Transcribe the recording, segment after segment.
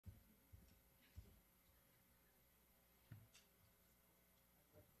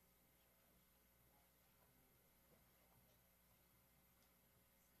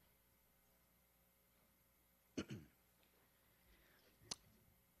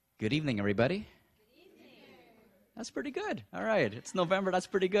Good evening, everybody. That's pretty good. All right. It's November. That's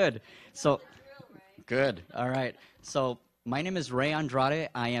pretty good. So, good. All right. So, my name is Rod-ari.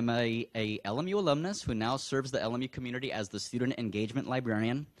 I am a LMU alumnus who now serves the LMU community as the student engagement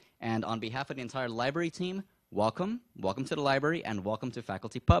librarian. And on behalf of the entire library team, welcome. Welcome to the library and welcome to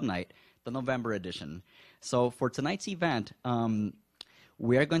Faculty Pub Night, the November edition. So, for tonight's event,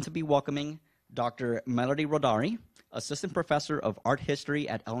 we are going to be welcoming Dr. Melody Rod-ari, Assistant Professor of Art History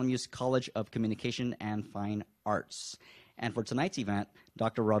at LMU's College of Communication and Fine Arts. And for tonight's event,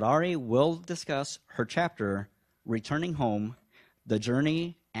 Dr. Rod-ari will discuss her chapter, Returning Home, The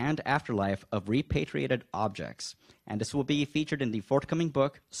Journey and Afterlife of Repatriated Objects. And this will be featured in the forthcoming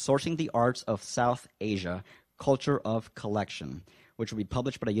book, Sourcing the Arts of South Asia, Culture of Collection, which will be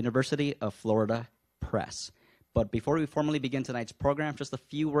published by the University of Florida Press. But before we formally begin tonight's program, just a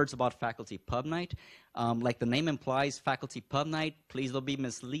few words about Faculty Pub Night. Like the name implies, Faculty Pub Night, please don't be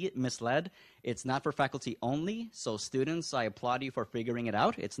misled. It's not for faculty only, so students, I applaud you for figuring it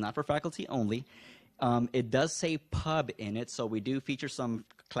out. It's not for faculty only. It does say pub in it, so we do feature some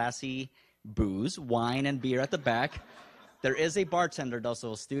classy booze, wine, and beer at the back. There is a bartender, though,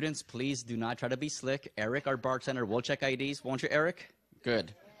 so students, please do not try to be slick. Eric, our bartender, will check IDs. Won't you, Eric?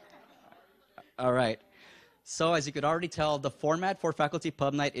 Good. All right. So as you could already tell, the format for Faculty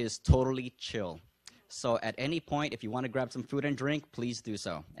Pub Night is totally chill. So at any point, if you want to grab some food and drink, please do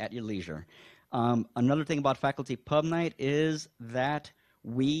so at your leisure. Another thing about Faculty Pub Night is that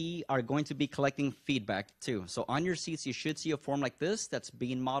we are going to be collecting feedback too. So on your seats, you should see a form like this that's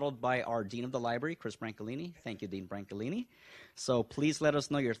being modeled by our Dean of the Library, Chris Brancalini. Thank you, Dean Brancalini. So please let us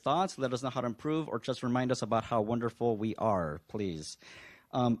know your thoughts, let us know how to improve, or just remind us about how wonderful we are, please.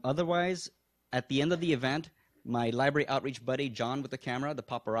 Otherwise, at the end of the event, my library outreach buddy, John with the camera, the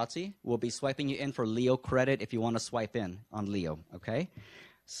paparazzi, will be swiping you in for Leo credit if you want to swipe in on Leo, okay?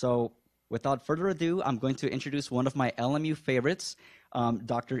 So without further ado, I'm going to introduce one of my LMU favorites,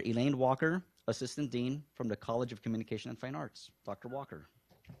 Dr. Elaine Walker, Assistant Dean from the College of Communication and Fine Arts. Dr. Walker.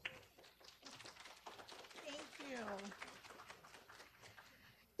 Thank you.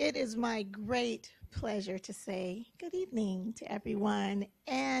 It is my great pleasure to say good evening to everyone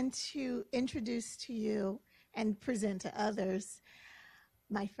and to introduce to you and present to others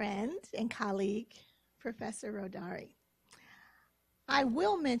my friend and colleague, Professor Rod-ari. I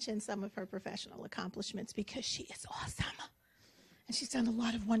will mention some of her professional accomplishments because she is awesome. And she's done a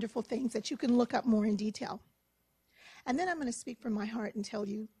lot of wonderful things that you can look up more in detail. And then I'm going to speak from my heart and tell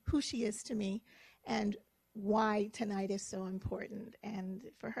you who she is to me and why tonight is so important. And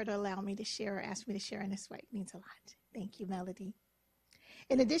for her to allow me to share or ask me to share in this way means a lot. Thank you, Melody.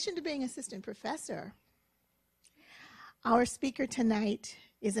 In addition to being assistant professor, our speaker tonight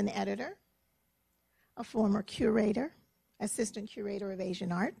is an editor, a former curator, assistant curator of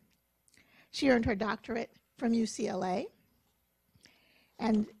Asian art. She earned her doctorate from UCLA,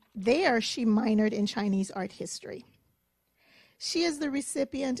 and there she minored in Chinese art history. She is the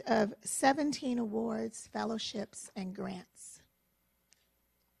recipient of 17 awards, fellowships, and grants.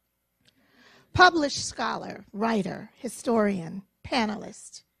 Published scholar, writer, historian,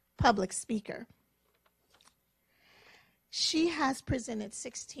 panelist, public speaker. She has presented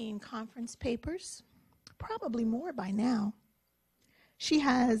 16 conference papers, probably more by now. She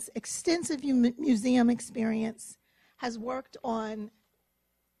has extensive museum experience, has worked on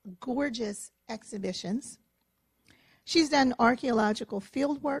gorgeous exhibitions. She's done archaeological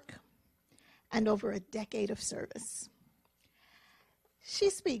field work and over a decade of service. She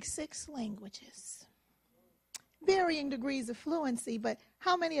speaks 6 languages, varying degrees of fluency, but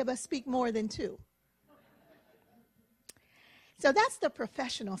how many of us speak more than 2? So that's the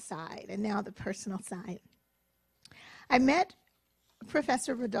professional side, and now the personal side. I met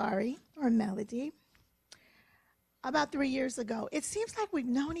Professor Rod-ari, or Melody, about 3 years ago. It seems like we've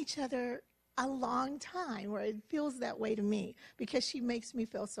known each other a long time, or it feels that way to me, because she makes me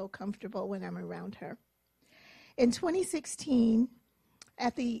feel so comfortable when I'm around her. In 2016,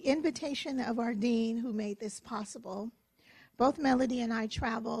 at the invitation of our dean who made this possible, both Melody and I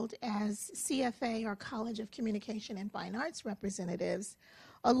traveled as CFA, or College of Communication and Fine Arts representatives,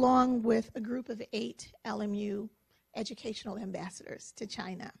 along with a group of 8 LMU educational ambassadors to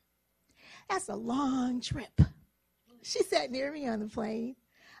China. That's a long trip. She sat near me on the plane.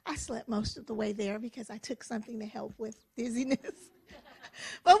 I slept most of the way there because I took something to help with dizziness.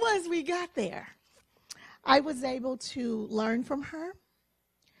 But once we got there, I was able to learn from her.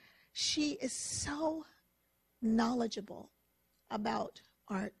 She is so knowledgeable about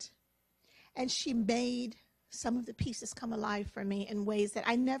art, and she made some of the pieces come alive for me in ways that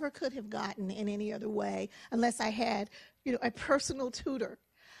I never could have gotten in any other way unless I had, a personal tutor.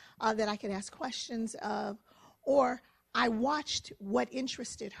 that I could ask questions of, or I watched what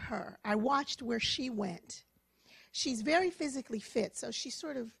interested her. I watched where she went. She's very physically fit, so she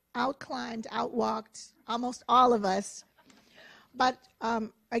sort of out-climbed, out-walked almost all of us. But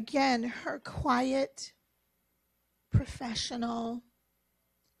again, her quiet, professional,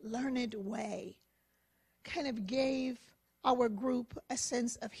 learned way kind of gave our group a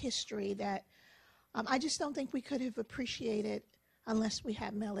sense of history that I just don't think we could have appreciated unless we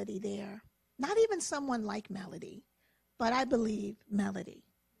had Melody there. Not even someone like Melody, but I believe Melody.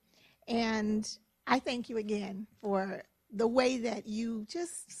 And I thank you again for the way that you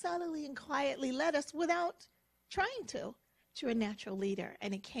just subtly and quietly led us without trying to. You're a natural leader,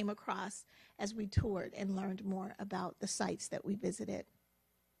 and it came across as we toured and learned more about the sites that we visited.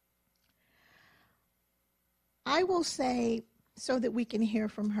 I will say, so that we can hear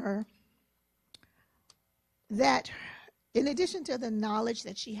from her, that in addition to the knowledge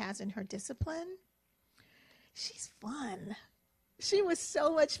that she has in her discipline, she's fun. She was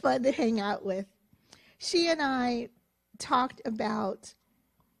so much fun to hang out with. She and I talked about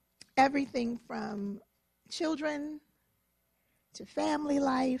everything from children to family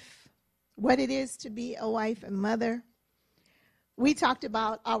life, what it is to be a wife and mother. We talked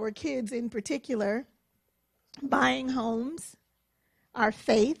about our kids in particular, buying homes, our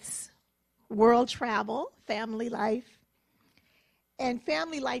faiths, world travel, family life, and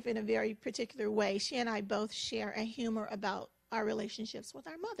family life in a very particular way. She and I both share a humor about our relationships with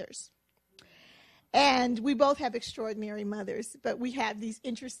our mothers. And we both have extraordinary mothers, but we have these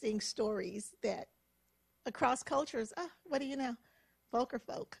interesting stories that across cultures, what do you know? Folk are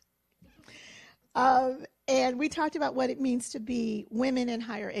folk. And we talked about what it means to be women in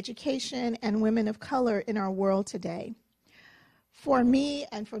higher education and women of color in our world today. For me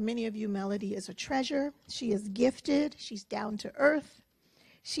and for many of you, Melody is a treasure. She is gifted. She's down to earth.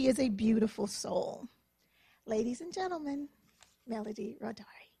 She is a beautiful soul. Ladies and gentlemen, Melody Rod-ari.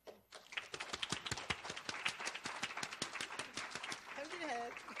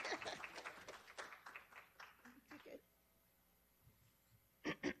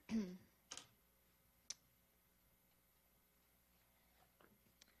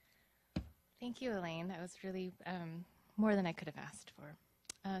 Thank you, Elaine. That was really more than I could have asked for.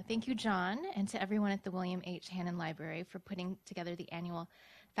 Thank you, John, and to everyone at the William H. Hannon Library for putting together the annual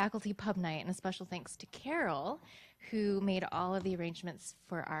faculty pub night, and a special thanks to Carol, who made all of the arrangements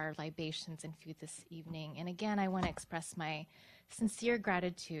for our libations and food this evening. And again, I want to express my sincere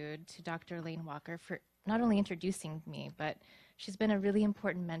gratitude to Dr. Elaine Walker for not only introducing me, but she's been a really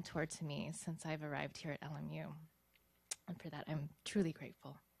important mentor to me since I've arrived here at LMU. And for that, I'm truly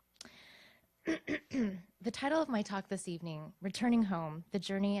grateful. The title of my talk this evening, Returning Home, The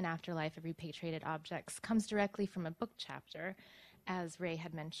Journey and Afterlife of Repatriated Objects, comes directly from a book chapter, as Ray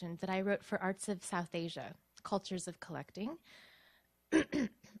had mentioned, that I wrote for Arts of South Asia, Cultures of Collecting. Let's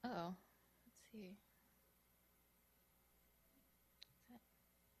see.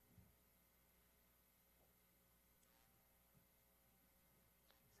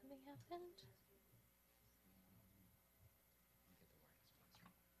 Something happened?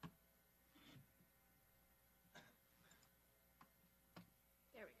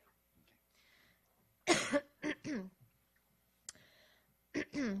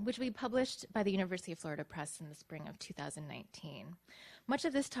 Which will be published by the University of Florida Press in the spring of 2019. Much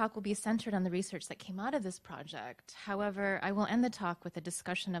of this talk will be centered on the research that came out of this project. However, I will end the talk with a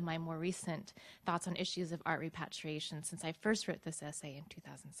discussion of my more recent thoughts on issues of art repatriation since I first wrote this essay in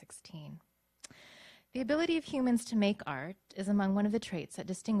 2016. The ability of humans to make art is among one of the traits that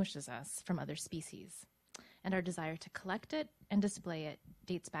distinguishes us from other species, and our desire to collect it and display it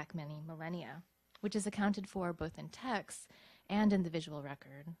dates back many millennia, which is accounted for both in texts and in the visual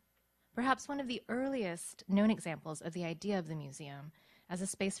record. Perhaps one of the earliest known examples of the idea of the museum as a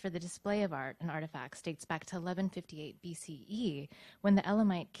space for the display of art and artifacts dates back to 1158 BCE, when the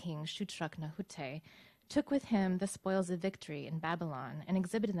Elamite king Shushrak-Nahute took with him the spoils of victory in Babylon and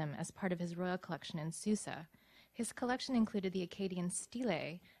exhibited them as part of his royal collection in Susa. His collection included the Akkadian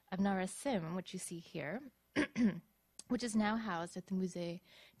stele of Narasim, which you see here, which is now housed at the Musée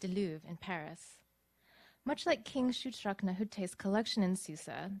du Louvre in Paris. Much like King Shushrak-Nahute's collection in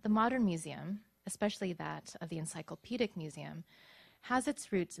Susa, the modern museum, especially that of the Encyclopedic Museum, has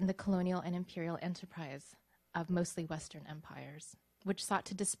its roots in the colonial and imperial enterprise of mostly Western empires, which sought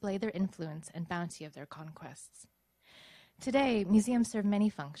to display their influence and bounty of their conquests. Today, museums serve many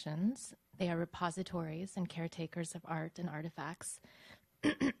functions. They are repositories and caretakers of art and artifacts.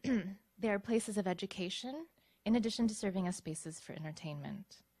 They are places of education, in addition to serving as spaces for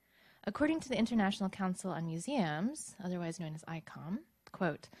entertainment. According to the International Council on Museums, otherwise known as ICOM,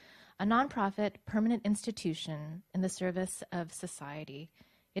 quote, a nonprofit permanent institution in the service of society.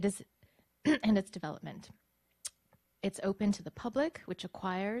 It is and its development. It's open to the public, which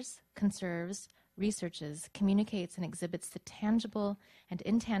acquires, conserves, researches, communicates, and exhibits the tangible and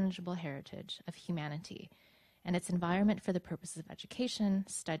intangible heritage of humanity and its environment for the purposes of education,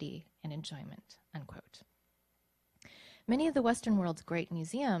 study, and enjoyment, unquote. Many of the Western world's great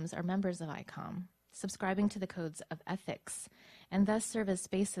museums are members of ICOM, subscribing to the codes of ethics, and thus serve as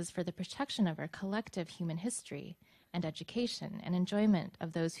spaces for the protection of our collective human history and education and enjoyment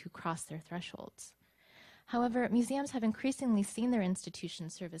of those who cross their thresholds. However, museums have increasingly seen their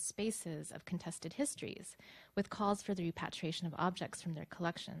institutions serve as spaces of contested histories, with calls for the repatriation of objects from their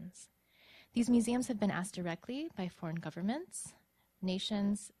collections. These museums have been asked directly by foreign governments,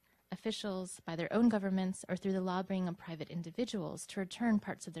 nations, officials, by their own governments, or through the lobbying of private individuals to return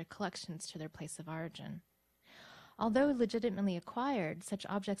parts of their collections to their place of origin. Although legitimately acquired, such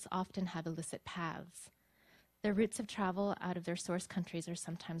objects often have illicit paths. Their routes of travel out of their source countries are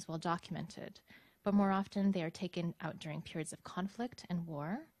sometimes well documented, but more often they are taken out during periods of conflict and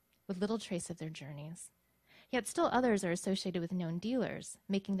war, with little trace of their journeys. Yet still others are associated with known dealers,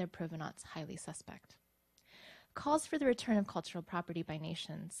 making their provenance highly suspect. Calls for the return of cultural property by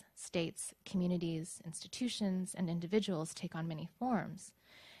nations, states, communities, institutions, and individuals take on many forms,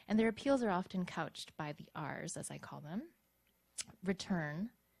 and their appeals are often couched by the R's, as I call them: return,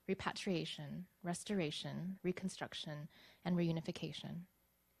 repatriation, restoration, reconstruction, and reunification.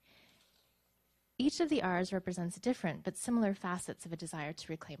 Each of the R's represents different but similar facets of a desire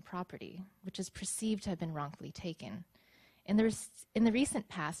to reclaim property, which is perceived to have been wrongfully taken. In the recent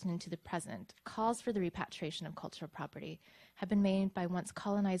past and into the present, calls for the repatriation of cultural property have been made by once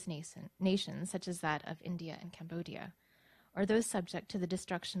colonized nations, such as that of India and Cambodia, or those subject to the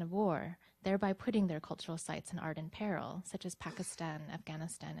destruction of war, thereby putting their cultural sites and art in peril, such as Pakistan,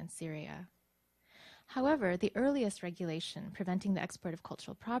 Afghanistan, and Syria. However, the earliest regulation preventing the export of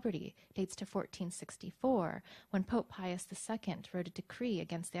cultural property dates to 1464, when Pope Pius II wrote a decree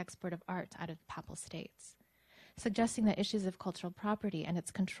against the export of art out of the Papal States, suggesting that issues of cultural property and its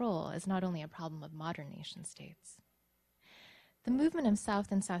control is not only a problem of modern nation-states. The movement of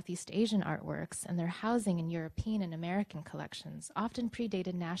South and Southeast Asian artworks and their housing in European and American collections often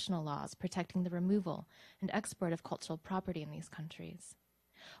predated national laws protecting the removal and export of cultural property in these countries.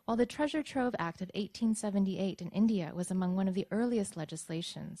 While the Treasure Trove Act of 1878 in India was among one of the earliest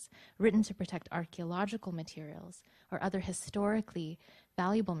legislations written to protect archaeological materials or other historically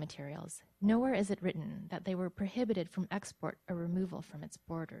valuable materials, nowhere is it written that they were prohibited from export or removal from its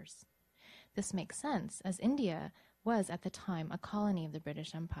borders. This makes sense, as India was at the time a colony of the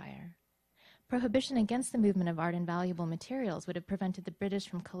British Empire. Prohibition against the movement of art and valuable materials would have prevented the British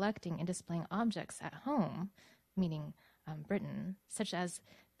from collecting and displaying objects at home, meaning Britain, such as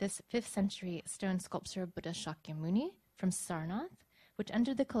this 5th century stone sculpture of Buddha Shakyamuni from Sarnath, which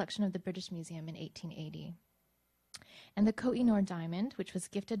entered the collection of the British Museum in 1880. And the Koh-i-Noor diamond, which was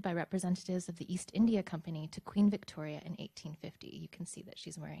gifted by representatives of the East India Company to Queen Victoria in 1850. You can see that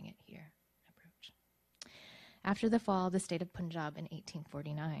she's wearing it here. After the fall of the state of Punjab in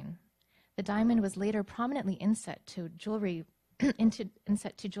 1849. The diamond was later prominently inset to jewelry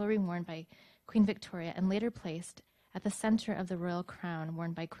worn by Queen Victoria and later placed at the center of the royal crown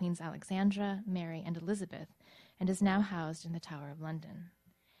worn by Queens Alexandra, Mary, and Elizabeth, and is now housed in the Tower of London.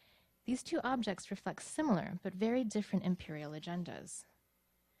 These two objects reflect similar but very different imperial agendas.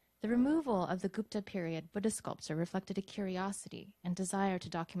 The removal of the Gupta period Buddhist sculpture reflected a curiosity and desire to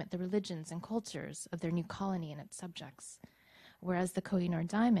document the religions and cultures of their new colony and its subjects, whereas the Koh-i-Noor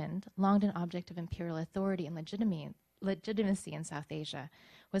diamond, long an object of imperial authority and legitimacy in South Asia,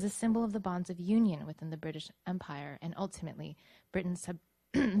 was a symbol of the bonds of union within the British Empire and ultimately Britain's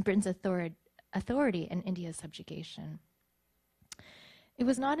authority and India's subjugation. It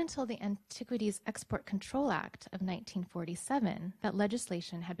was not until the Antiquities Export Control Act of 1947 that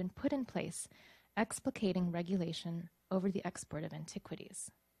legislation had been put in place explicating regulation over the export of antiquities.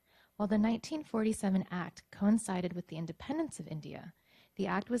 While the 1947 Act coincided with the independence of India, the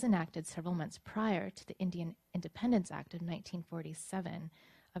Act was enacted several months prior to the Indian Independence Act of 1947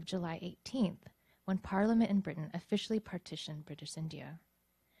 of July 18th, when Parliament in Britain officially partitioned British India.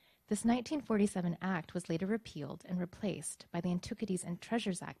 This 1947 Act was later repealed and replaced by the Antiquities and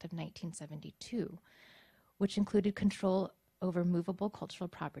Treasures Act of 1972, which included control over movable cultural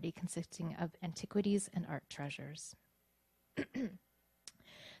property consisting of antiquities and art treasures. The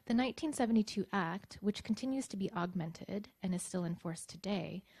 1972 Act, which continues to be augmented and is still in force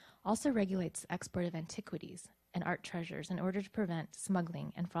today, also regulates the export of antiquities and art treasures in order to prevent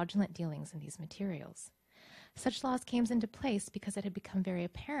smuggling and fraudulent dealings in these materials. Such laws came into place because it had become very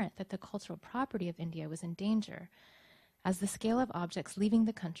apparent that the cultural property of India was in danger, as the scale of objects leaving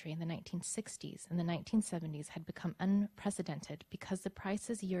the country in the 1960s and the 1970s had become unprecedented because the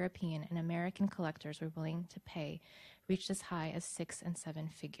prices European and American collectors were willing to pay reached as high as 6 and 7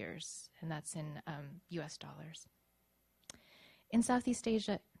 figures, and that's in US dollars. In Southeast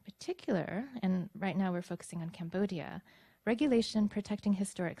Asia in particular, and right now we're focusing on Cambodia, regulation protecting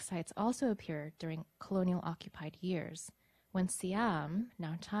historic sites also appeared during colonial-occupied years. When Siam,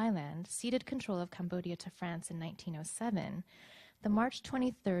 now Thailand, ceded control of Cambodia to France in 1907, the March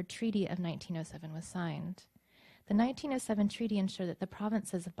 23rd Treaty of 1907 was signed. The 1907 treaty ensured that the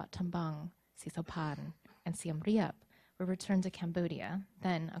provinces of Battambang, Sisopan, and Siem Reap were returned to Cambodia,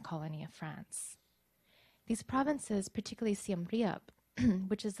 then a colony of France. These provinces, particularly Siem Reap,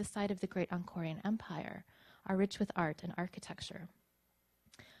 which is the site of the Great Angkorian Empire, are rich with art and architecture.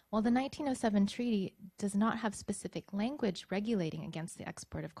 While the 1907 treaty does not have specific language regulating against the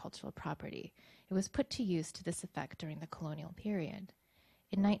export of cultural property, it was put to use to this effect during the colonial period.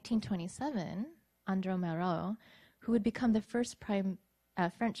 In 1927, André Malraux, who would become the first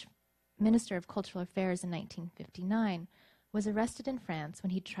French Minister of Cultural Affairs in 1959, was arrested in France when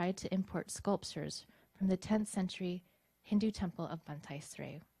he tried to import sculptures from the 10th century Hindu temple of Bantai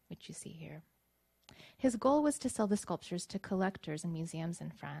Srey, which you see here. His goal was to sell the sculptures to collectors and museums in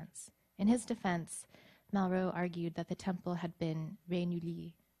France. In his defense, Malraux argued that the temple had been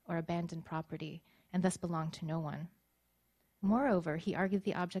renuli, or abandoned property, and thus belonged to no one. Moreover, he argued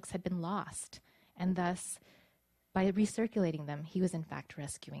the objects had been lost, and thus, by recirculating them, he was in fact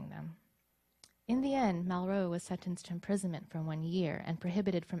rescuing them. In the end, Malraux was sentenced to imprisonment for 1 year and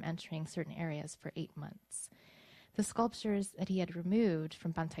prohibited from entering certain areas for 8 months. The sculptures that he had removed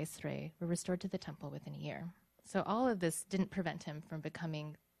from Bantai Srey were restored to the temple within a year. So all of this didn't prevent him from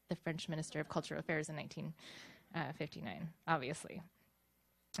becoming the French Minister of Cultural Affairs in 1959, obviously.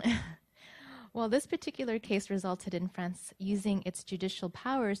 While this particular case resulted in France using its judicial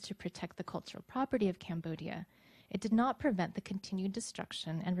powers to protect the cultural property of Cambodia, it did not prevent the continued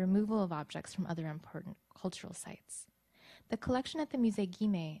destruction and removal of objects from other important cultural sites. The collection at the Musée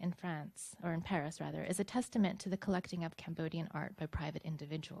Guimet in France, or in Paris rather, is a testament to the collecting of Cambodian art by private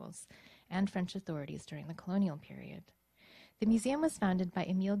individuals and French authorities during the colonial period. The museum was founded by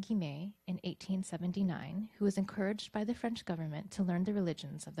Émile Guimet in 1879, who was encouraged by the French government to learn the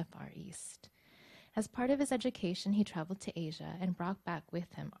religions of the Far East. As part of his education, he traveled to Asia and brought back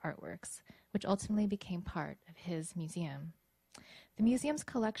with him artworks, which ultimately became part of his museum. The museum's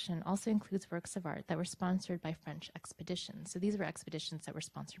collection also includes works of art that were sponsored by French expeditions. So these were expeditions that were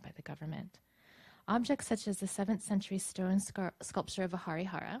sponsored by the government. Objects such as the 7th century stone sculpture of a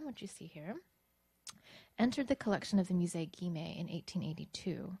Harihara, which you see here, entered the collection of the Musée Guimet in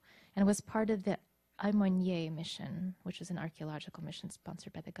 1882 and was part of the Aumônier mission, which was an archaeological mission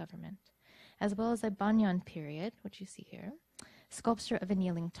sponsored by the government, as well as a Banyan period, which you see here, sculpture of a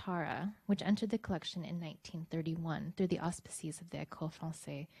kneeling Tara, which entered the collection in 1931 through the auspices of the École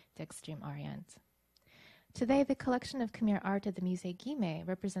Française d'Extrême Orient. Today, the collection of Khmer art at the Musée Guimet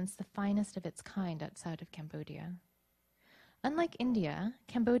represents the finest of its kind outside of Cambodia. Unlike India,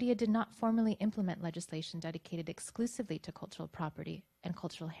 Cambodia did not formally implement legislation dedicated exclusively to cultural property and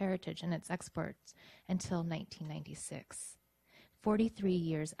cultural heritage in its exports until 1996, 43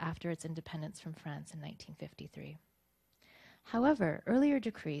 years after its independence from France in 1953. However, earlier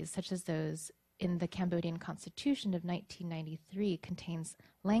decrees, such as those in the Cambodian Constitution of 1993, contains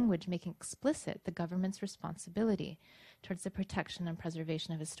language making explicit the government's responsibility towards the protection and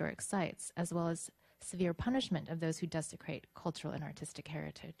preservation of historic sites, as well as severe punishment of those who desecrate cultural and artistic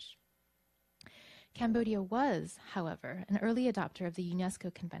heritage. Cambodia was, however, an early adopter of the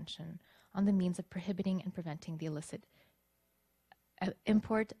UNESCO Convention on the means of prohibiting and preventing the illicit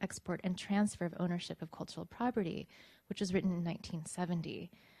import, export, and transfer of ownership of cultural property, which was written in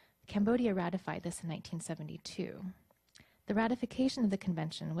 1970. Cambodia ratified this in 1972. The ratification of the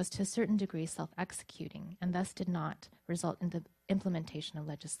convention was to a certain degree self-executing and thus did not result in the implementation of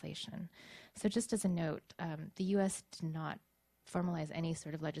legislation. So just as a note, the U.S. did not formalize any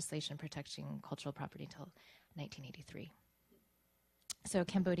sort of legislation protecting cultural property until 1983. So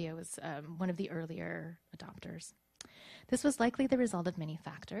Cambodia was one of the earlier adopters. This was likely the result of many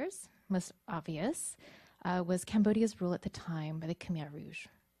factors. Most obvious was Cambodia's rule at the time by the Khmer Rouge.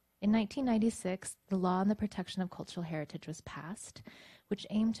 In 1996, the Law on the Protection of Cultural Heritage was passed, which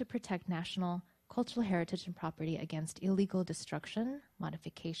aimed to protect national cultural heritage and property against illegal destruction,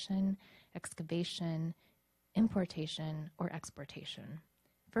 modification, excavation, importation, or exportation.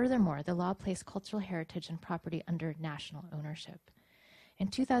 Furthermore, the law placed cultural heritage and property under national ownership. In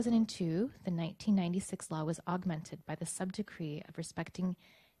 2002, the 1996 law was augmented by the sub-decree of respecting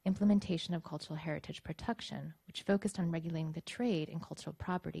implementation of cultural heritage protection, which focused on regulating the trade in cultural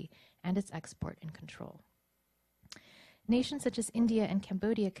property and its export and control. Nations such as India and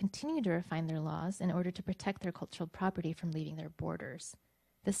Cambodia continue to refine their laws in order to protect their cultural property from leaving their borders.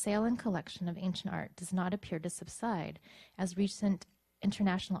 The sale and collection of ancient art does not appear to subside, as recent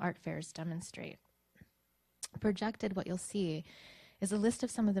international art fairs demonstrate. Projected, what you'll see is a list of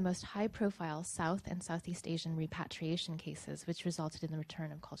some of the most high-profile South and Southeast Asian repatriation cases which resulted in the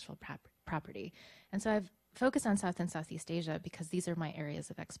return of cultural property. And so I've focused on South and Southeast Asia because these are my areas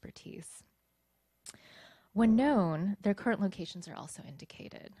of expertise. When known, their current locations are also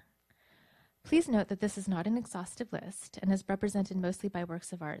indicated. Please note that this is not an exhaustive list and is represented mostly by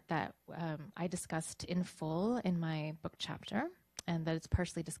works of art that I discussed in full in my book chapter, and that it's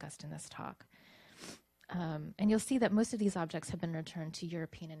partially discussed in this talk. And you'll see that most of these objects have been returned to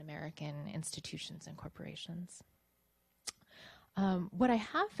European and American institutions and corporations. What I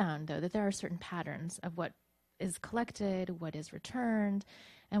have found, though, that there are certain patterns of what is collected, what is returned,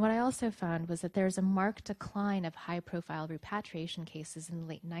 and what I also found was that there's a marked decline of high-profile repatriation cases in the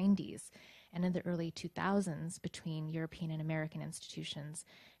late 90s and in the early 2000s between European and American institutions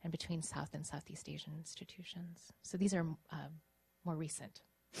and between South and Southeast Asian institutions. So these are more recent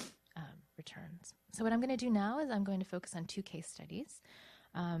returns. So what I'm going to do now is I'm going to focus on two case studies.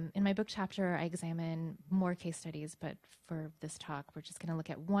 In my book chapter, I examine more case studies, but for this talk, we're just going to look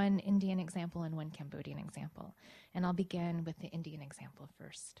at one Indian example and one Cambodian example. And I'll begin with the Indian example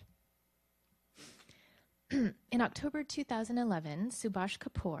first. In October 2011, Subhash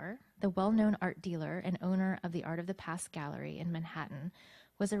Kapoor, the well-known art dealer and owner of the Art of the Past Gallery in Manhattan,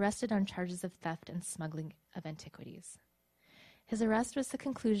 was arrested on charges of theft and smuggling of antiquities. His arrest was the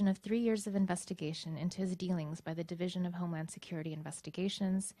conclusion of 3 years of investigation into his dealings by the Division of Homeland Security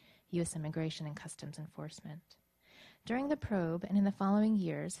Investigations, U.S. Immigration and Customs Enforcement. During the probe and in the following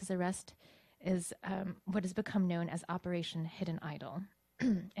years, his arrest is what has become known as Operation Hidden Idol.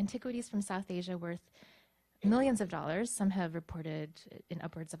 Antiquities from South Asia worth millions of dollars, some have reported in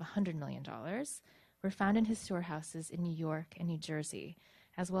upwards of $100 million, were found in his storehouses in New York and New Jersey,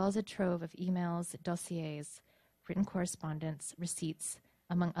 as well as a trove of emails, dossiers, written correspondence, receipts,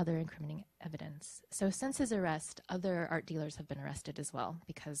 among other incriminating evidence. So since his arrest, other art dealers have been arrested as well,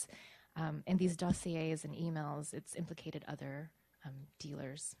 because in these dossiers and emails, it's implicated other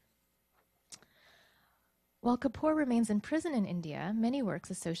dealers. While Kapoor remains in prison in India, many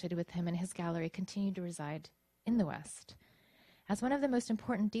works associated with him and his gallery continue to reside in the West. As one of the most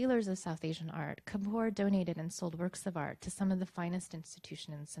important dealers of South Asian art, Kapoor donated and sold works of art to some of the finest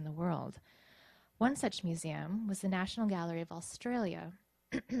institutions in the world. One such museum was the National Gallery of Australia,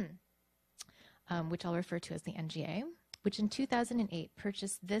 which I'll refer to as the NGA, which in 2008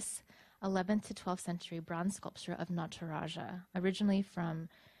 purchased this 11th to 12th century bronze sculpture of Nataraja, originally from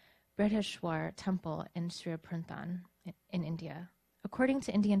Brihdeshwar Temple in Sripurtan in India. According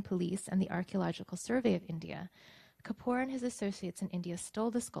to Indian police and the Archaeological Survey of India, Kapoor and his associates in India stole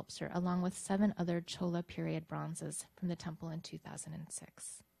the sculpture along with 7 other Chola period bronzes from the temple in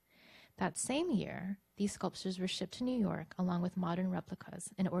 2006. That same year, these sculptures were shipped to New York along with modern replicas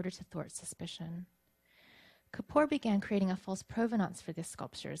in order to thwart suspicion. Kapoor began creating a false provenance for these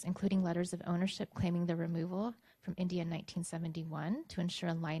sculptures, including letters of ownership claiming their removal from India in 1971 to ensure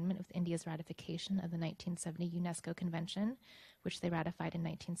alignment with India's ratification of the 1970 UNESCO Convention, which they ratified in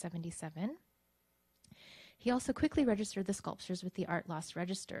 1977. He also quickly registered the sculptures with the Art Loss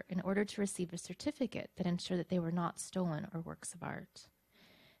Register in order to receive a certificate that ensured that they were not stolen or works of art.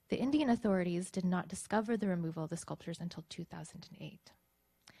 The Indian authorities did not discover the removal of the sculptures until 2008.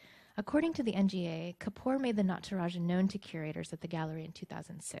 According to the NGA, Kapoor made the Nataraja known to curators at the gallery in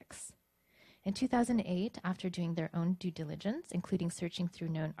 2006. In 2008, after doing their own due diligence, including searching through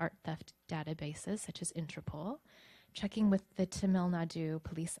known art theft databases such as Interpol, checking with the Tamil Nadu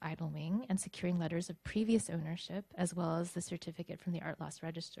Police Idol Wing, and securing letters of previous ownership, as well as the certificate from the Art Loss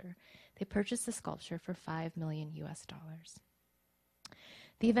Register, they purchased the sculpture for $5 million.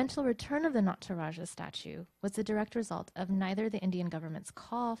 The eventual return of the Nataraja statue was the direct result of neither the Indian government's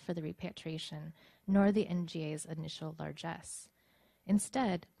call for the repatriation nor the NGA's initial largesse.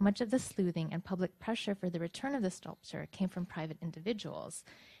 Instead, much of the sleuthing and public pressure for the return of the sculpture came from private individuals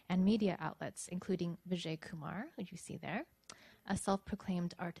and media outlets, including Vijay Kumar, who you see there, a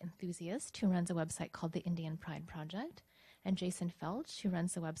self-proclaimed art enthusiast who runs a website called the Indian Pride Project, and Jason Felch, who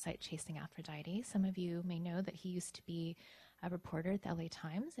runs the website Chasing Aphrodite. Some of you may know that he used to be a reporter at the LA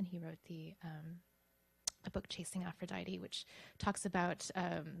Times, and he wrote the book Chasing Aphrodite, which talks about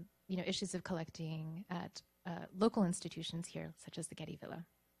issues of collecting at local institutions here, such as the Getty Villa.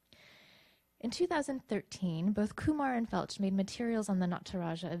 In 2013, both Kumar and Felch made materials on the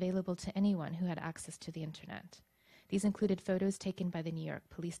Nataraja available to anyone who had access to the internet. These included photos taken by the New York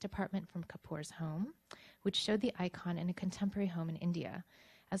Police Department from Kapoor's home, which showed the icon in a contemporary home in India,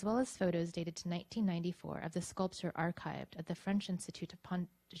 as well as photos dated to 1994 of the sculpture archived at the French Institute of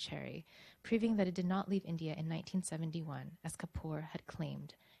Pondicherry, proving that it did not leave India in 1971, as Kapoor had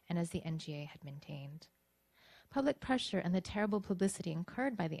claimed and as the NGA had maintained. Public pressure and the terrible publicity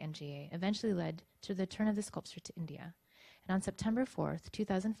incurred by the NGA eventually led to the return of the sculpture to India. And on September 4th,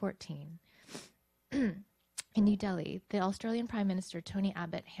 2014, in New Delhi, the Australian Prime Minister Tony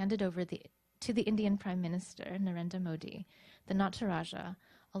Abbott handed over to the Indian Prime Minister Narendra Modi the Nataraja,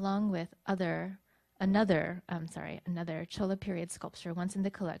 along with another Chola period sculpture once in the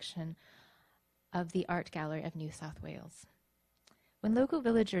collection of the Art Gallery of New South Wales. When local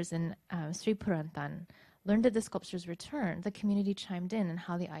villagers in Sri Purantan learned of the sculpture's return, the community chimed in on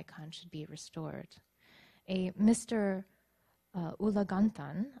how the icon should be restored. A Mr.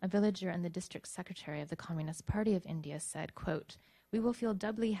 Ulagantan, a villager and the district secretary of the Communist Party of India, said, quote, "We will feel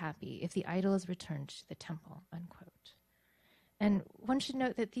doubly happy if the idol is returned to the temple," unquote. And one should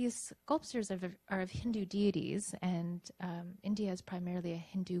note that these sculptures are of Hindu deities, and India is primarily a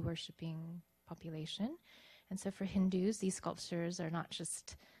Hindu worshipping population. And so for Hindus, these sculptures are not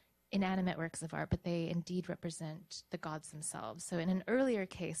just inanimate works of art, but they indeed represent the gods themselves. So in an earlier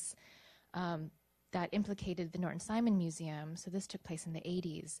case that implicated the Norton Simon Museum, so this took place in the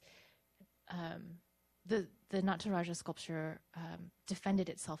 80s, the Nataraja sculpture defended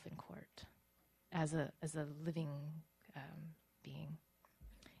itself in court as a living being.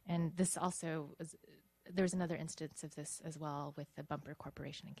 And this also there was another instance of this as well with the Bumper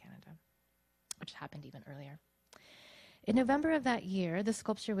Corporation in Canada, which happened even earlier. In November of that year, the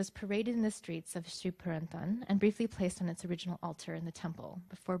sculpture was paraded in the streets of Sri Purantan and briefly placed on its original altar in the temple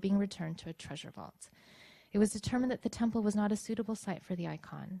before being returned to a treasure vault. It was determined that the temple was not a suitable site for the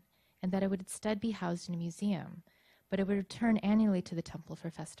icon and that it would instead be housed in a museum, but it would return annually to the temple for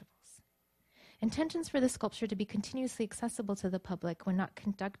festivals. Intentions for the sculpture to be continuously accessible to the public when not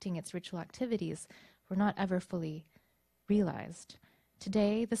conducting its ritual activities were not ever fully realized.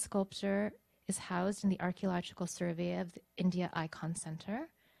 Today, the sculpture is housed in the Archaeological Survey of the India Icon Center.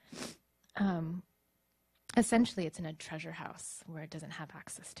 Essentially, it's in a treasure house where it doesn't have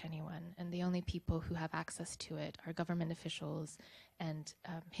access to anyone, and the only people who have access to it are government officials and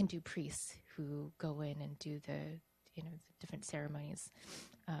Hindu priests who go in and do the different ceremonies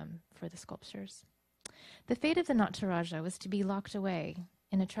for the sculptures. The fate of the Nataraja was to be locked away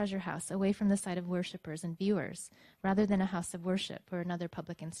in a treasure house away from the sight of worshippers and viewers, rather than a house of worship or another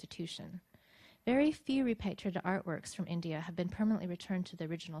public institution. Very few repatriated artworks from India have been permanently returned to the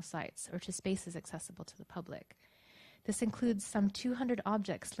original sites or to spaces accessible to the public. This includes some 200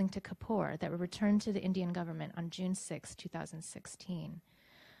 objects linked to Kapoor that were returned to the Indian government on June 6, 2016.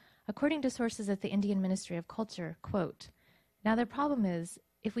 According to sources at the Indian Ministry of Culture, quote, "Now the problem is,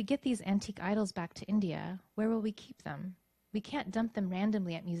 if we get these antique idols back to India, where will we keep them? We can't dump them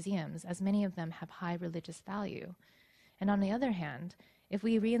randomly at museums, as many of them have high religious value. And on the other hand, if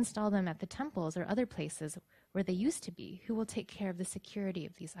we reinstall them at the temples or other places where they used to be, who will take care of the security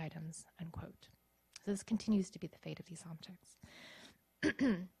of these items?" Unquote. So this continues to be the fate of these objects.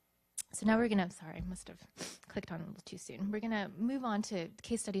 So now we're going to, sorry, I must have clicked on a little too soon. We're going to move on to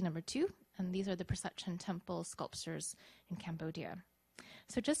case study number 2, and these are the Prasachen Temple sculptures in Cambodia.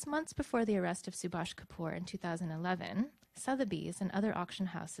 So just months before the arrest of Subhash Kapoor in 2011, Sotheby's and other auction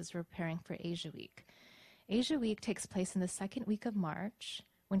houses were preparing for Asia Week. Asia Week takes place in the second week of March,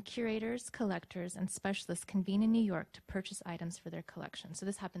 when curators, collectors, and specialists convene in New York to purchase items for their collection. So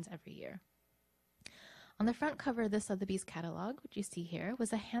this happens every year. On the front cover of the Sotheby's catalog, which you see here,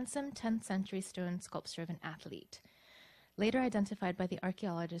 was a handsome 10th century stone sculpture of an athlete, later identified by the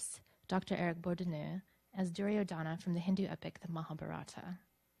archaeologist Dr. Eric Bourdonnais as Duryodhana from the Hindu epic, the Mahabharata.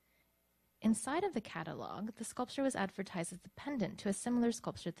 Inside of the catalog, the sculpture was advertised as the pendant to a similar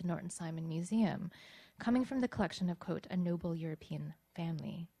sculpture at the Norton Simon Museum, coming from the collection of, quote, a noble European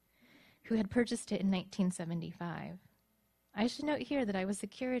family, who had purchased it in 1975. I should note here that I was the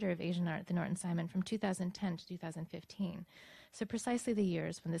curator of Asian art at the Norton Simon from 2010 to 2015, so precisely the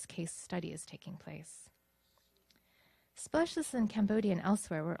years when this case study is taking place. Specialists in Cambodia and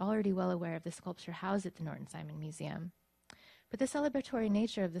elsewhere were already well aware of the sculpture housed at the Norton Simon Museum, but the celebratory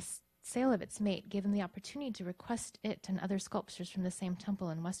nature of the sale of its mate gave them the opportunity to request it and other sculptures from the same temple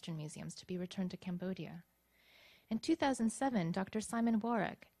and Western museums to be returned to Cambodia. In 2007, Dr. Simon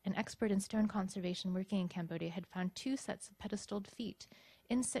Warwick, an expert in stone conservation working in Cambodia, had found 2 sets of pedestaled feet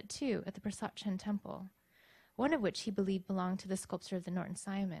in situ at the Prasachen Temple. one of which he believed belonged to the sculpture of the Norton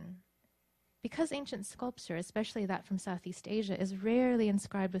Simon. Because ancient sculpture, especially that from Southeast Asia, is rarely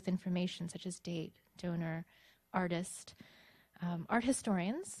inscribed with information such as date, donor, artist, art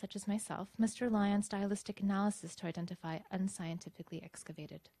historians, such as myself, must rely on stylistic analysis to identify unscientifically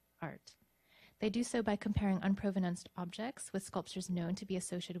excavated art. They do so by comparing unprovenanced objects with sculptures known to be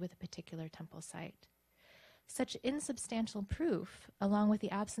associated with a particular temple site. Such insubstantial proof, along with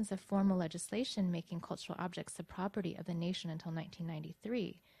the absence of formal legislation making cultural objects the property of the nation until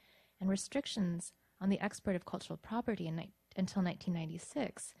 1993, and restrictions on the export of cultural property until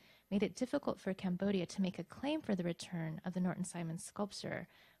 1996, made it difficult for Cambodia to make a claim for the return of the Norton Simon sculpture,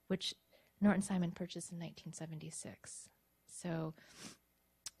 which Norton Simon purchased in 1976. So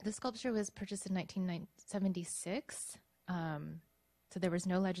the sculpture was purchased in 1976, so there was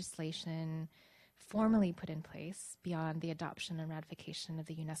no legislation formally put in place beyond the adoption and ratification of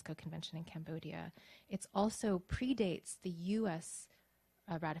the UNESCO Convention in Cambodia. It also predates the U.S.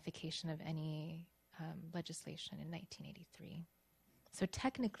 Ratification of any legislation in 1983. So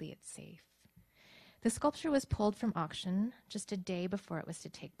technically it's safe. The sculpture was pulled from auction just a day before it was to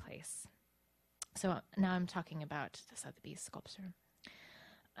take place. So now I'm talking about the Sotheby's sculpture.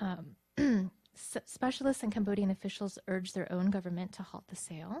 Specialists and Cambodian officials urged their own government to halt the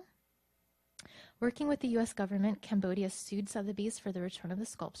sale. Working with the U.S. government, Cambodia sued Sotheby's for the return of the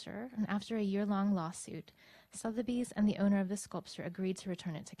sculpture, and after a year-long lawsuit, Sotheby's and the owner of the sculpture agreed to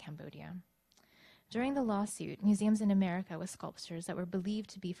return it to Cambodia. During the lawsuit, museums in America with sculptures that were believed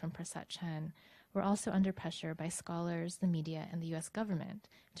to be from Prasat Chen were also under pressure by scholars, the media, and the U.S. government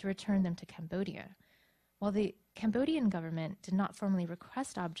to return them to Cambodia. While the Cambodian government did not formally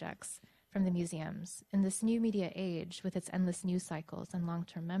request objects from the museums, in this new media age with its endless news cycles and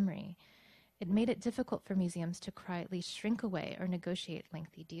long-term memory, it made it difficult for museums to quietly shrink away or negotiate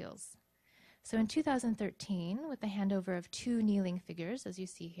lengthy deals. So in 2013, with the handover of 2 kneeling figures, as you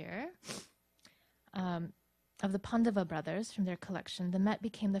see here, of the Pandava brothers from their collection, the Met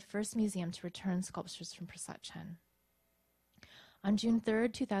became the first museum to return sculptures from Prasat Chen. On June 3,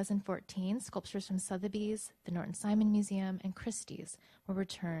 2014, sculptures from Sotheby's, the Norton Simon Museum, and Christie's were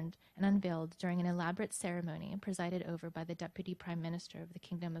returned and unveiled during an elaborate ceremony presided over by the Deputy Prime Minister of the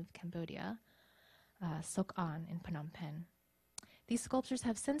Kingdom of Cambodia, Sok An, in Phnom Penh. These sculptures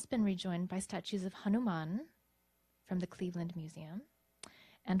have since been rejoined by statues of Hanuman from the Cleveland Museum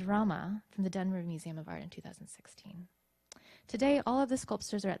and Rama from the Denver Museum of Art in 2016. Today, all of the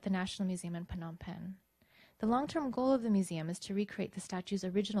sculptures are at the National Museum in Phnom Penh. The long-term goal of the museum is to recreate the statue's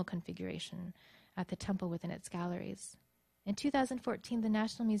original configuration at the temple within its galleries. In 2014, the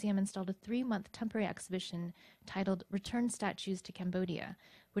National Museum installed a 3-month temporary exhibition titled Return Statues to Cambodia,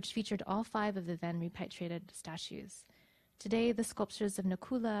 which featured all 5 of the then repatriated statues. Today, the sculptures of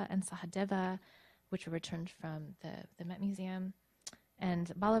Nakula and Sahadeva, which were returned from the Met Museum,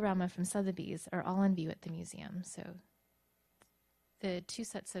 and Balarama from Sotheby's are all in view at the museum. So the 2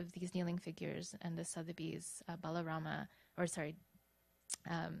 sets of these kneeling figures and the Sotheby's Balarama,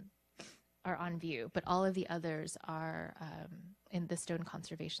 are on view, but all of the others are in the Stone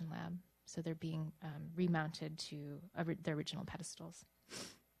Conservation Lab. So they're being remounted to their original pedestals.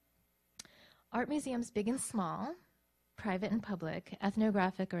 Art museums, big and small, private and public,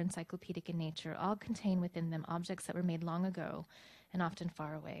 ethnographic or encyclopedic in nature, all contain within them objects that were made long ago and often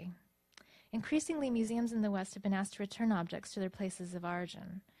far away. Increasingly, museums in the West have been asked to return objects to their places of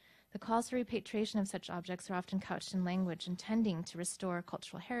origin. The calls for repatriation of such objects are often couched in language intending to restore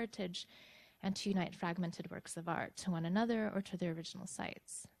cultural heritage and to unite fragmented works of art to one another or to their original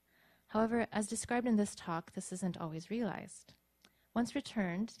sites. However, as described in this talk, this isn't always realized. Once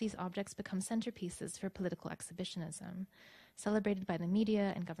returned, these objects become centerpieces for political exhibitionism, celebrated by the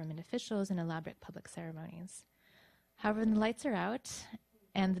media and government officials in elaborate public ceremonies. However, when the lights are out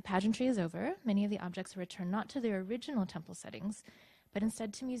and the pageantry is over, many of the objects are returned not to their original temple settings, but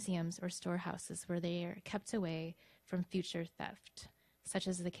instead to museums or storehouses where they are kept away from future theft, such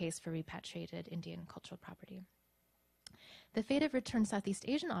as the case for repatriated Indian cultural property. The fate of returned Southeast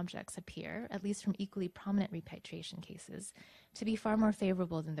Asian objects appear, at least from equally prominent repatriation cases, to be far more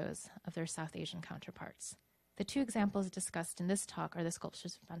favorable than those of their South Asian counterparts. The 2 examples discussed in this talk are the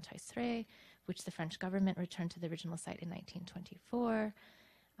sculptures of Bantai-Srey, which the French government returned to the original site in 1924,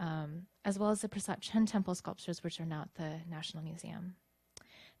 as well as the Prasat Chen Temple sculptures, which are now at the National Museum.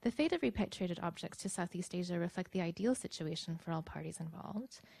 The fate of repatriated objects to Southeast Asia reflect the ideal situation for all parties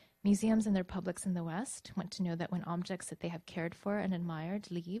involved. Museums and their publics in the West want to know that when objects that they have cared for and admired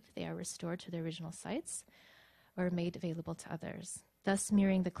leave, they are restored to their original sites or made available to others, thus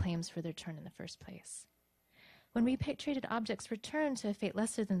mirroring the claims for their return in the first place. When repatriated objects return to a fate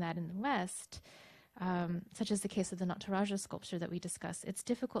lesser than that in the West, such as the case of the Nataraja sculpture that we discussed, it's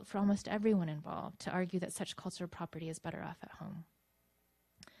difficult for almost everyone involved to argue that such cultural property is better off at home.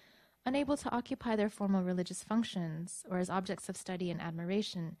 Unable to occupy their formal religious functions or as objects of study and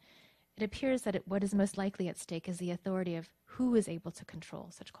admiration, it appears that what is most likely at stake is the authority of who is able to control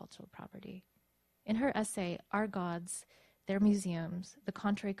such cultural property. In her essay, Our Gods, Their Museums, The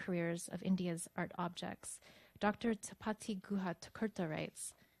Contrary Careers of India's Art Objects, Dr. Tapati Guha Thakurta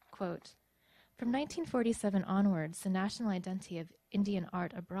writes, quote, "From 1947 onwards, the national identity of Indian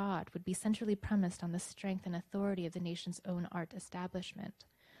art abroad would be centrally premised on the strength and authority of the nation's own art establishment,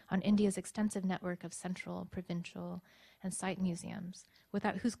 on India's extensive network of central, provincial, and site museums,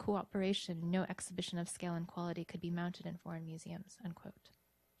 without whose cooperation no exhibition of scale and quality could be mounted in foreign museums," unquote.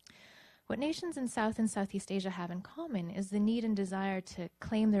 What nations in South and Southeast Asia have in common is the need and desire to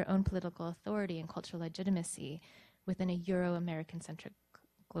claim their own political authority and cultural legitimacy within a Euro-American-centric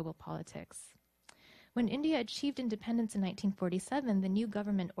global politics. When India achieved independence in 1947, the new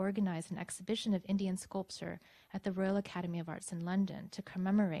government organized an exhibition of Indian sculpture at the Royal Academy of Arts in London to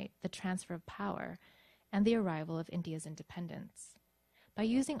commemorate the transfer of power and the arrival of India's independence. By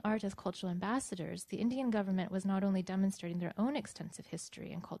using art as cultural ambassadors, the Indian government was not only demonstrating their own extensive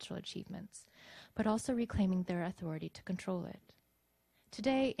history and cultural achievements, but also reclaiming their authority to control it.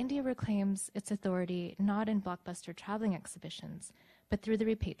 Today, India reclaims its authority not in blockbuster traveling exhibitions, but through the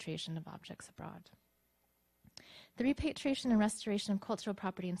repatriation of objects abroad. The repatriation and restoration of cultural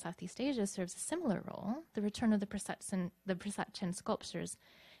property in Southeast Asia serves a similar role. The return of the Prasatchen sculptures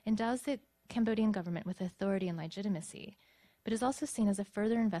endows the Cambodian government with authority and legitimacy, but is also seen as a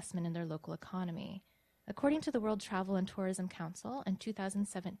further investment in their local economy. According to the World Travel and Tourism Council, in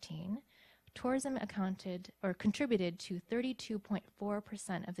 2017, tourism contributed to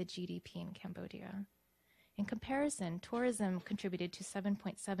 32.4% of the GDP in Cambodia. In comparison, tourism contributed to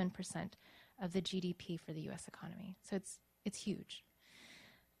 7.7% of the GDP for the U.S. economy. So it's huge.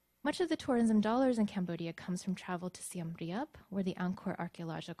 Much of the tourism dollars in Cambodia comes from travel to Siem Reap, where the Angkor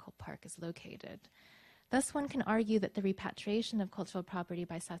Archaeological Park is located. Thus, one can argue that the repatriation of cultural property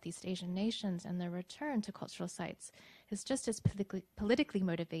by Southeast Asian nations and their return to cultural sites is just as politically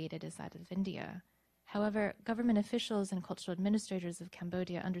motivated as that of India. However, government officials and cultural administrators of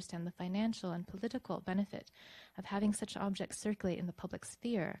Cambodia understand the financial and political benefit of having such objects circulate in the public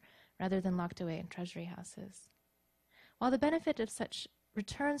sphere rather than locked away in treasury houses. While the benefit of such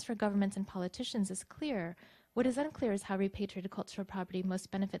returns for governments and politicians is clear, what is unclear is how repatriated cultural property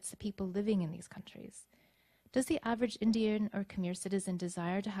most benefits the people living in these countries. Does the average Indian or Khmer citizen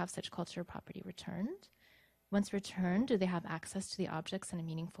desire to have such cultural property returned? Once returned, do they have access to the objects in a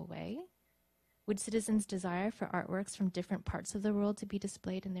meaningful way? Would citizens desire for artworks from different parts of the world to be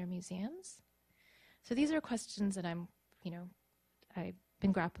displayed in their museums? So these are questions that I've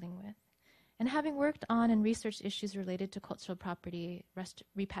been grappling with. And having worked on and researched issues related to cultural property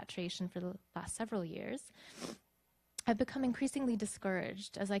repatriation for the last several years, I've become increasingly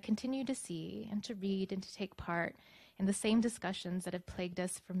discouraged as I continue to see and to read and to take part in the same discussions that have plagued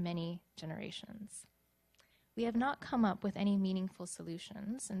us for many generations. We have not come up with any meaningful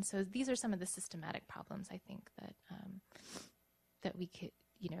solutions, and so these are some of the systematic problems I think that we could,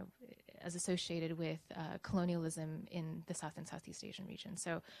 as associated with colonialism in the South and Southeast Asian region.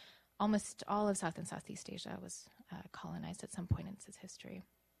 So almost all of South and Southeast Asia was colonized at some point in its history.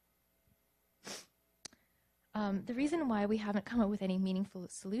 The reason why we haven't come up with any meaningful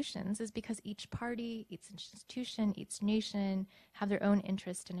solutions is because each party, each institution, each nation have their own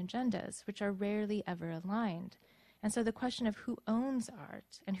interests and agendas, which are rarely ever aligned. And so the question of who owns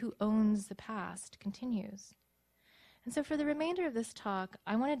art and who owns the past continues. And so for the remainder of this talk,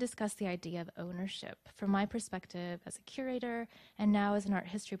 I want to discuss the idea of ownership from my perspective as a curator and now as an art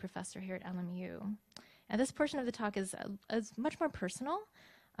history professor here at LMU. And this portion of the talk is much more personal,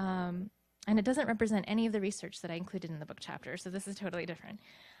 and it doesn't represent any of the research that I included in the book chapter, so this is totally different.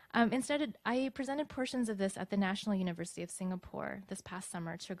 Instead, I presented portions of this at the National University of Singapore this past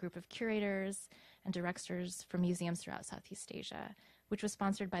summer to a group of curators and directors for museums throughout Southeast Asia, which was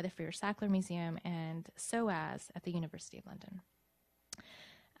sponsored by the Freer-Sackler Museum and SOAS at the University of London.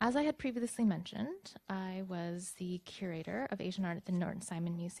 As I had previously mentioned, I was the curator of Asian art at the Norton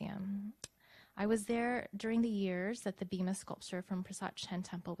Simon Museum. I was there during the years that the Bhima sculpture from Prasat-chen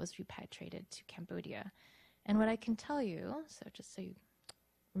Temple was repatriated to Cambodia. And what I can tell you, so just so you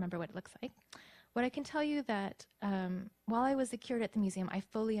remember what it looks like, what I can tell you that while I was the curator at the museum, I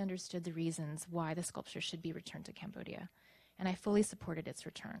fully understood the reasons why the sculpture should be returned to Cambodia, and I fully supported its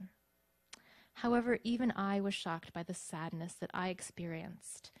return. However, even I was shocked by the sadness that I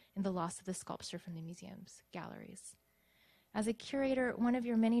experienced in the loss of the sculpture from the museum's galleries. As a curator, one of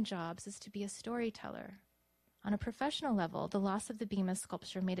your many jobs is to be a storyteller. On a professional level, the loss of the Bhima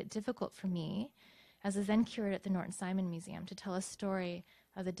sculpture made it difficult for me, as a then curator at the Norton Simon Museum, to tell a story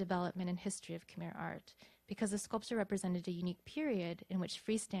of the development and history of Khmer art, because the sculpture represented a unique period in which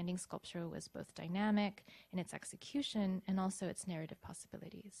freestanding sculpture was both dynamic in its execution and also its narrative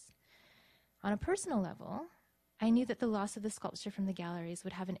possibilities. On a personal level, I knew that the loss of the sculpture from the galleries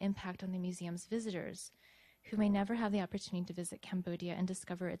would have an impact on the museum's visitors, who may never have the opportunity to visit Cambodia and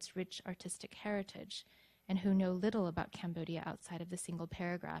discover its rich artistic heritage, and who know little about Cambodia outside of the single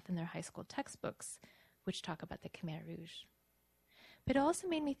paragraph in their high school textbooks, which talk about the Khmer Rouge. But it also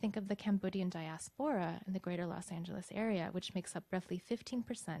made me think of the Cambodian diaspora in the greater Los Angeles area, which makes up roughly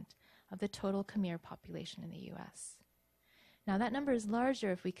 15% of the total Khmer population in the U.S. Now, that number is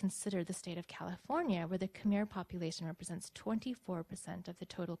larger if we consider the state of California, where the Khmer population represents 24% of the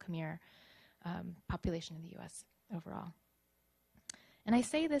total Khmer population in the U.S. overall. And I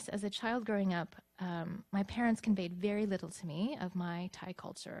say this as a child growing up, my parents conveyed very little to me of my Thai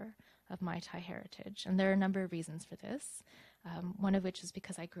culture, of my Thai heritage. And there are a number of reasons for this, one of which is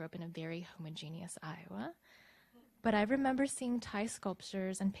because I grew up in a very homogeneous Iowa. But I remember seeing Thai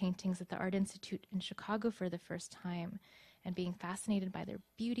sculptures and paintings at the Art Institute in Chicago for the first time and being fascinated by their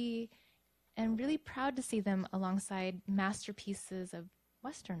beauty and really proud to see them alongside masterpieces of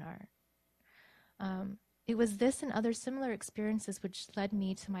Western art. It was this and other similar experiences which led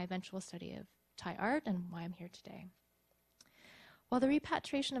me to my eventual study of Thai art and why I'm here today. While the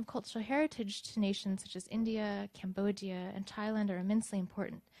repatriation of cultural heritage to nations such as India, Cambodia, and Thailand are immensely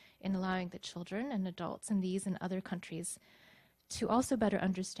important in allowing the children and adults in these and other countries to also better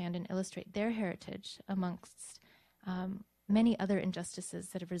understand and illustrate their heritage amongst many other injustices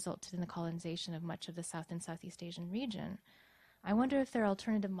that have resulted in the colonization of much of the South and Southeast Asian region, I wonder if there are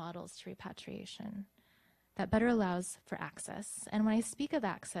alternative models to repatriation that better allows for access. And when I speak of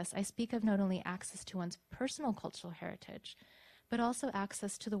access, I speak of not only access to one's personal cultural heritage, but also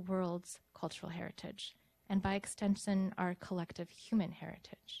access to the world's cultural heritage, and by extension, our collective human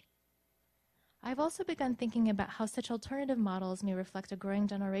heritage. I've also begun thinking about how such alternative models may reflect a growing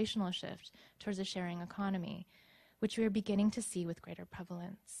generational shift towards a sharing economy, which we are beginning to see with greater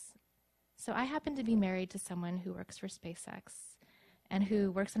prevalence. So I happen to be married to someone who works for SpaceX and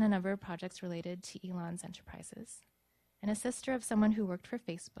who works on a number of projects related to Elon's enterprises, and a sister of someone who worked for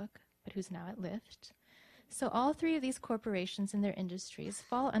Facebook, but who's now at Lyft. So all three of these corporations and their industries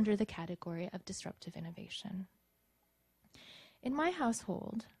fall under the category of disruptive innovation. In my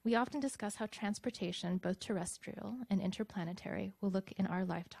household, we often discuss how transportation, both terrestrial and interplanetary, will look in our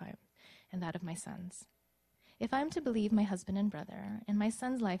lifetime and that of my sons. If I'm to believe my husband and brother, in my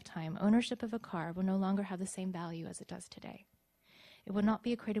son's lifetime, ownership of a car will no longer have the same value as it does today. It will not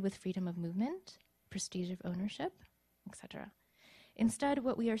be equated with freedom of movement, prestige of ownership, etc. Instead,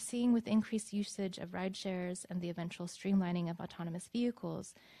 what we are seeing with increased usage of ride shares and the eventual streamlining of autonomous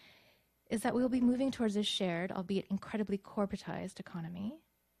vehicles is that we will be moving towards a shared, albeit incredibly corporatized economy.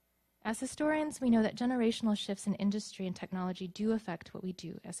 As historians, we know that generational shifts in industry and technology do affect what we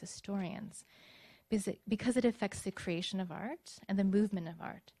do as historians, because it affects the creation of art and the movement of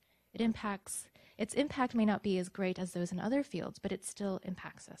art. Its impact may not be as great as those in other fields, but it still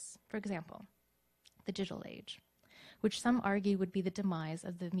impacts us. For example, the digital age, which some argue would be the demise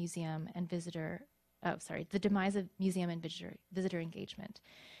of the museum and visitor engagement.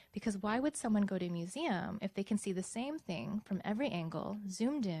 Because why would someone go to a museum if they can see the same thing from every angle,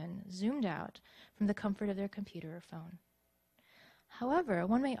 zoomed in, zoomed out, from the comfort of their computer or phone? However,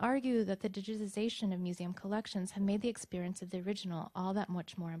 one may argue that the digitization of museum collections have made the experience of the original all that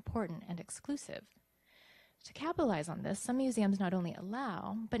much more important and exclusive. To capitalize on this, some museums not only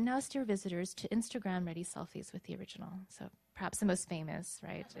allow, but now steer visitors to Instagram-ready selfies with the original. So perhaps the most famous,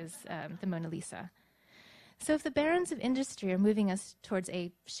 right, is the Mona Lisa. So if the barons of industry are moving us towards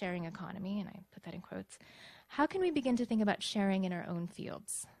a sharing economy, and I put that in quotes, how can we begin to think about sharing in our own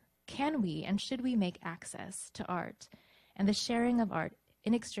fields? Can we and should we make access to art and the sharing of art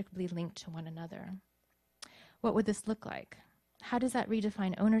inextricably linked to one another? What would this look like? How does that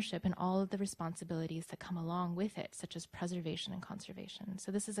redefine ownership and all of the responsibilities that come along with it, such as preservation and conservation?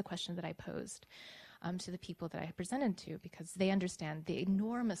 So this is a question that I posed to the people that I presented to, because they understand the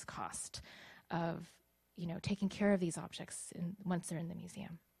enormous cost of taking care of these objects once they're in the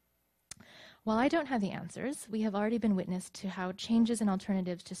museum. While I don't have the answers, we have already been witness to how changes and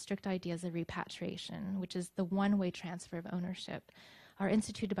alternatives to strict ideas of repatriation, which is the one-way transfer of ownership, are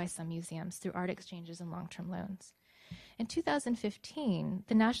instituted by some museums through art exchanges and long-term loans. In 2015,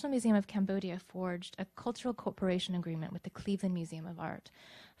 the National Museum of Cambodia forged a cultural cooperation agreement with the Cleveland Museum of Art,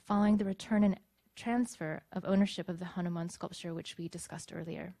 following the return transfer of ownership of the Hanuman sculpture, which we discussed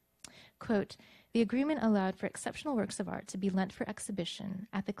earlier. Quote, the agreement allowed for exceptional works of art to be lent for exhibition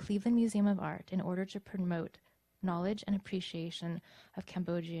at the Cleveland Museum of Art in order to promote knowledge and appreciation of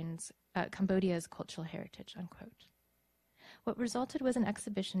Cambodia's cultural heritage, unquote. What resulted was an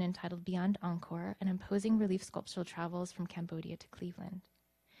exhibition entitled Beyond Angkor, an imposing relief sculptural travels from Cambodia to Cleveland.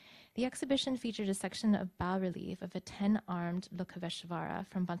 The exhibition featured a section of bas-relief of a 10-armed Lokaveshvara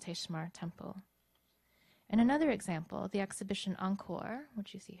from Banteshmar Temple. In another example, the exhibition Angkor,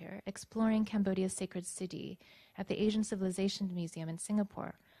 which you see here, exploring Cambodia's sacred city at the Asian Civilization Museum in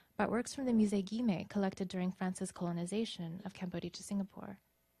Singapore, brought works from the Musée Guimet collected during France's colonization of Cambodia to Singapore.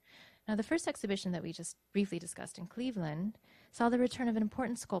 Now, the first exhibition that we just briefly discussed in Cleveland saw the return of an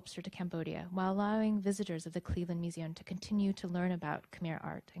important sculpture to Cambodia while allowing visitors of the Cleveland Museum to continue to learn about Khmer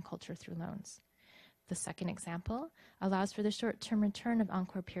art and culture through loans. The second example allows for the short-term return of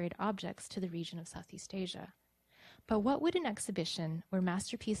Angkor period objects to the region of Southeast Asia. But what would an exhibition where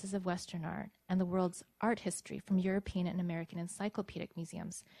masterpieces of Western art and the world's art history from European and American encyclopedic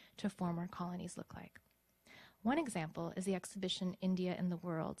museums to former colonies look like? One example is the exhibition India in the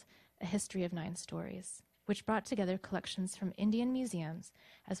World, A History of 9 Stories, which brought together collections from Indian museums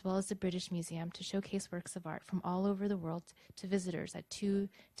as well as the British Museum to showcase works of art from all over the world to visitors at 2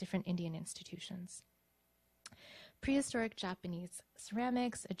 different Indian institutions. Prehistoric Japanese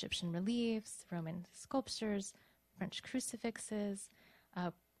ceramics, Egyptian reliefs, Roman sculptures, French crucifixes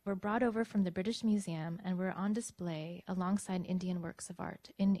were brought over from the British Museum and were on display alongside Indian works of art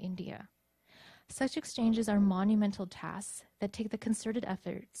in India. Such exchanges are monumental tasks that take the concerted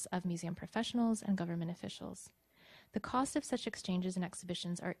efforts of museum professionals and government officials. The cost of such exchanges and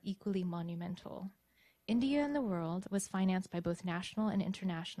exhibitions are equally monumental. India in the World was financed by both national and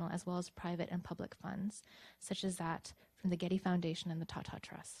international, as well as private and public funds, such as that from the Getty Foundation and the Tata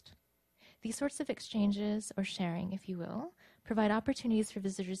Trust. These sorts of exchanges, or sharing, if you will, provide opportunities for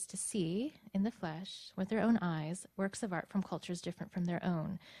visitors to see, in the flesh, with their own eyes, works of art from cultures different from their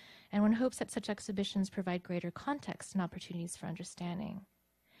own, and one hopes that such exhibitions provide greater context and opportunities for understanding.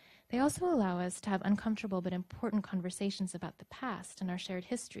 They also allow us to have uncomfortable but important conversations about the past and our shared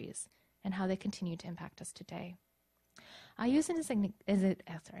histories, and how they continue to impact us today. I use it as an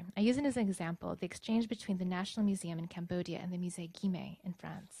example the exchange between the National Museum in Cambodia and the Musée Guimet in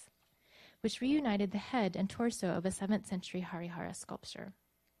France, which reunited the head and torso of a 7th century Harihara sculpture.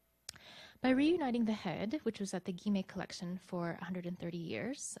 By reuniting the head, which was at the Guimet collection for 130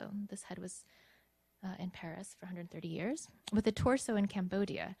 years, so this head was in Paris for 130 years, with the torso in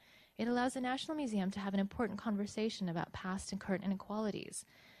Cambodia, it allows the National Museum to have an important conversation about past and current inequalities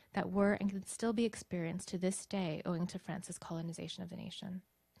that were and can still be experienced to this day owing to France's colonization of the nation.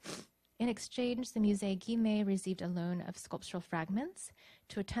 In exchange, the Musée Guimet received a loan of sculptural fragments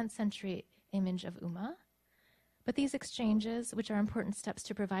to a 10th century image of Uma. But these exchanges, which are important steps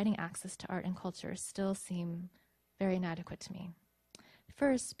to providing access to art and culture, still seem very inadequate to me.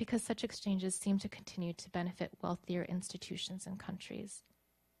 First, because such exchanges seem to continue to benefit wealthier institutions and countries.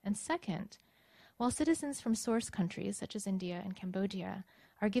 And second, while citizens from source countries, such as India and Cambodia,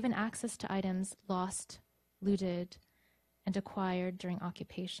 are given access to items lost, looted, and acquired during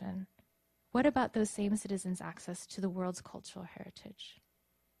occupation, what about those same citizens' access to the world's cultural heritage?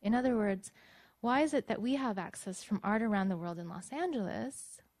 In other words, why is it that we have access from art around the world in Los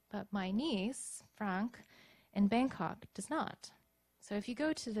Angeles, but my niece, Frank, in Bangkok does not? So if you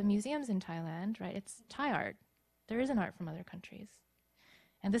go to the museums in Thailand, right, it's Thai art. There isn't art from other countries.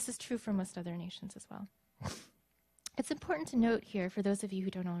 And this is true for most other nations as well. It's important to note here, for those of you who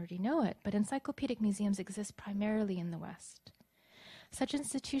don't already know it, but encyclopedic museums exist primarily in the West. Such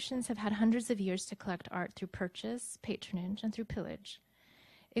institutions have had hundreds of years to collect art through purchase, patronage, and through pillage.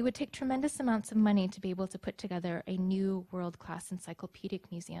 It would take tremendous amounts of money to be able to put together a new world-class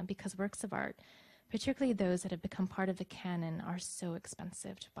encyclopedic museum because works of art, particularly those that have become part of the canon, are so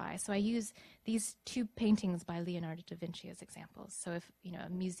expensive to buy. So I use these 2 paintings by Leonardo da Vinci as examples. So if a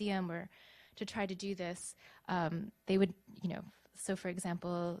museum were to try to do this, they would, so for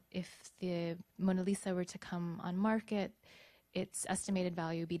example, if the Mona Lisa were to come on market, its estimated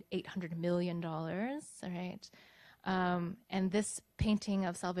value would be $800 million, all right? And this painting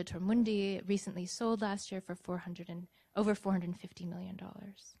of Salvator Mundi recently sold last year for over $450 million.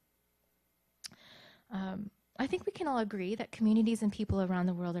 I think we can all agree that communities and people around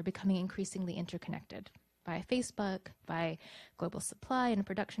the world are becoming increasingly interconnected by Facebook, by global supply and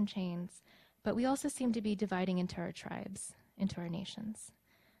production chains, but we also seem to be dividing into our tribes, into our nations.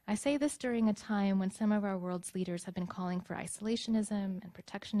 I say this during a time when some of our world's leaders have been calling for isolationism and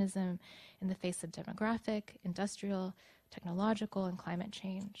protectionism in the face of demographic, industrial, technological, and climate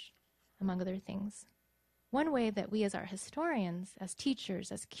change. among other things. One way that we as art historians, as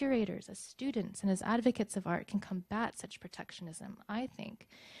teachers, as curators, as students, and as advocates of art can combat such protectionism, I think,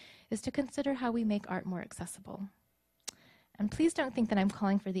 is to consider how we make art more accessible. And please don't think that I'm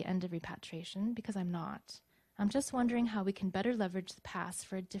calling for the end of repatriation, because I'm not. I'm just wondering how we can better leverage the past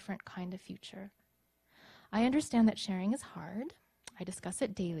for a different kind of future. I understand that sharing is hard. I discuss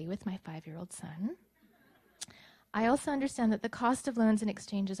it daily with my 5-year-old son. I also understand that the cost of loans and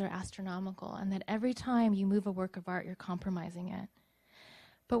exchanges are astronomical, and that every time you move a work of art, you're compromising it.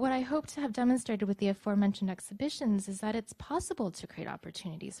 But what I hope to have demonstrated with the aforementioned exhibitions is that it's possible to create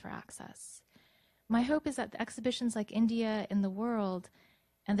opportunities for access. My hope is that the exhibitions like India in the World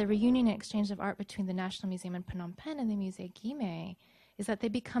and the reunion and exchange of art between the National Museum in Phnom Penh and the Musée Guimet is that they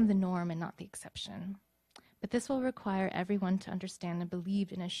become the norm and not the exception. But this will require everyone to understand and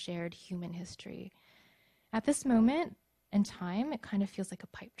believe in a shared human history. At this moment in time, it kind of feels like a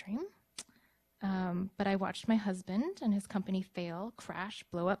pipe dream. But I watched my husband and his company fail, crash,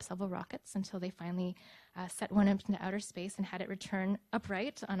 blow up several rockets until they finally set one up into outer space and had it return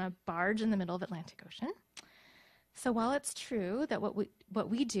upright on a barge in the middle of the Atlantic Ocean. So while it's true that what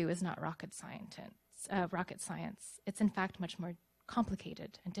we do is not rocket science, it's in fact much more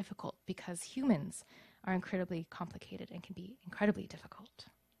complicated and difficult because humans are incredibly complicated and can be incredibly difficult.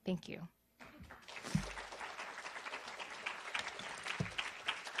 Thank you.